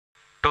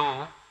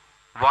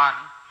1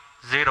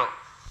 0.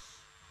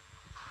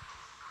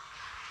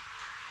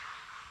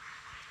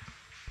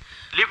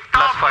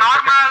 Liftoff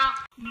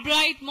normal.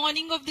 Bright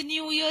morning of the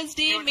New Year's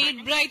Day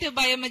made brighter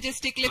by a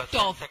majestic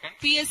liftoff.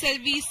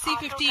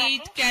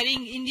 PSLV-C58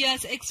 carrying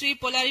India's X-ray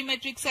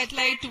polarimetric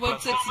satellite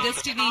towards its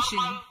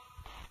destination.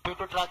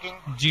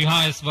 जी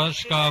हाँ, इस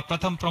वर्ष का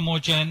प्रथम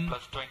प्रमोचन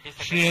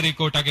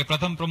श्रीहरिकोटा के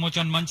प्रथम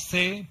प्रमोचन मंच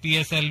से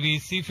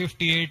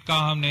PSLV-C58 का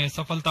हमने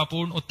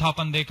सफलतापूर्ण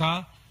उत्थापन देखा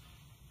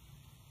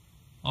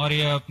और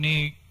यह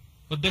अपनी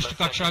उद्दिष्ट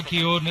कक्षा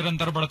की ओर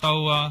निरंतर बढ़ता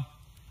हुआ।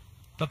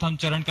 प्रथम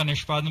चरण का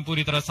निष्पादन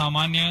पूरी तरह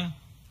सामान्य।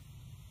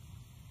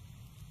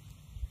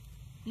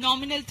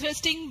 Nominal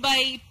thrusting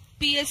by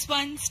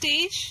PS1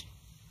 stage.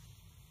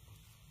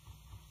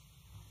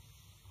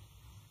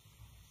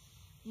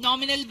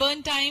 Nominal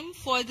burn time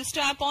for the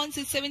strap-ons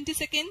is 70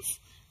 seconds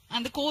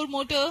and the core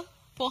motor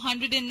for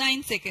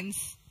 109 seconds.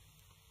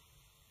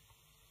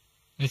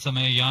 इस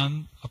समय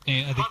यान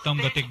अपने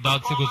अधिकतम गतिक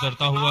दाग से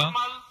गुजरता हुआ।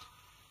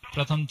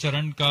 प्रथम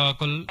चरण का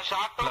कुल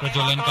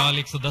प्रज्वलन काल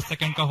 110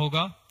 सेकंड का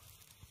होगा।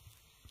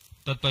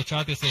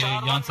 तत्पश्चात इसे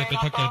यान से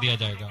पृथक कर दिया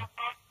जाएगा।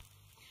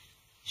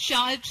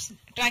 Sharp's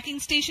tracking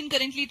station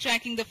currently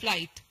tracking the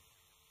flight.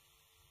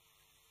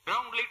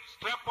 Ground lift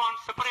strap-on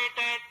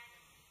separated.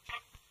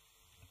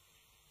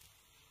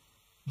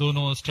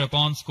 दोनों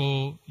स्ट्रेप-ऑन्स को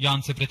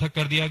यान से पृथक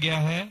कर दिया गया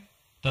है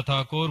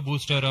तथा कोर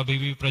बूस्टर अभी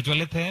भी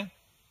प्रज्वलित है।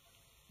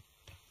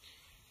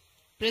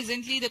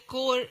 Presently the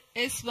core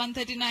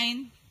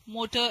S139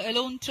 motor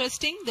alone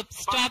thrusting. The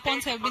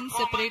strap-ons have been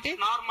separated.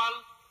 Normal.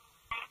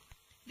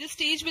 This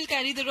stage will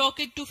carry the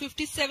rocket to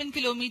 57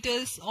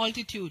 kilometers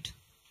altitude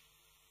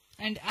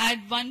and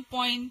add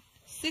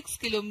 1.6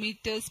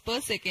 kilometers per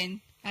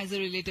second as a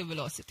relative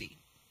velocity.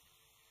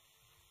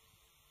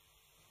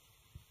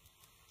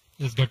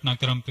 इस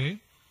घटनाक्रम पे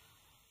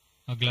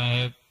अगला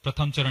है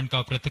प्रथम चरण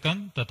का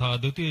पृथकन तथा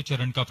द्वितीय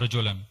चरण का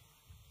प्रज्वलन।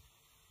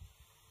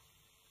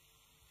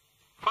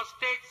 First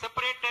stage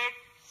separated.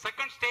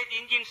 Second stage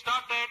engine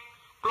started.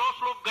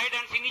 Closed loop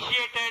guidance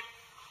initiated.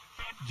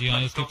 जी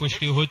हाँ, इसकी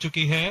पुष्टि हो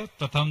चुकी है।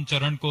 प्रथम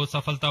चरण को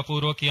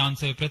सफलतापूर्वक यान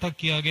से पृथक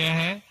किया गया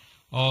है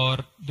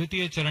और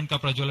द्वितीय चरण का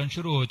प्रज्वलन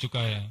शुरू हो चुका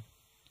है।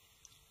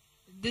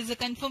 There is a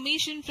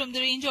confirmation from the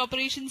Range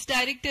Operations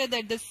Director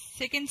that the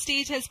second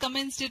stage has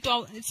commenced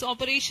its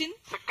operation.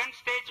 Second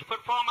stage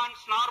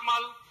performance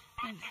normal.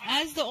 And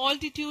as the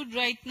altitude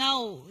right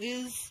now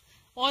is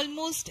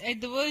almost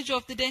at the verge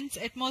of the dense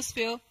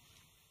atmosphere,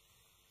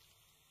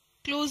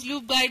 closed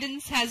loop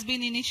guidance has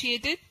been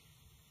initiated.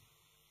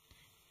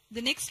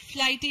 The next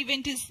flight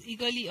event is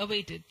eagerly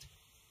awaited.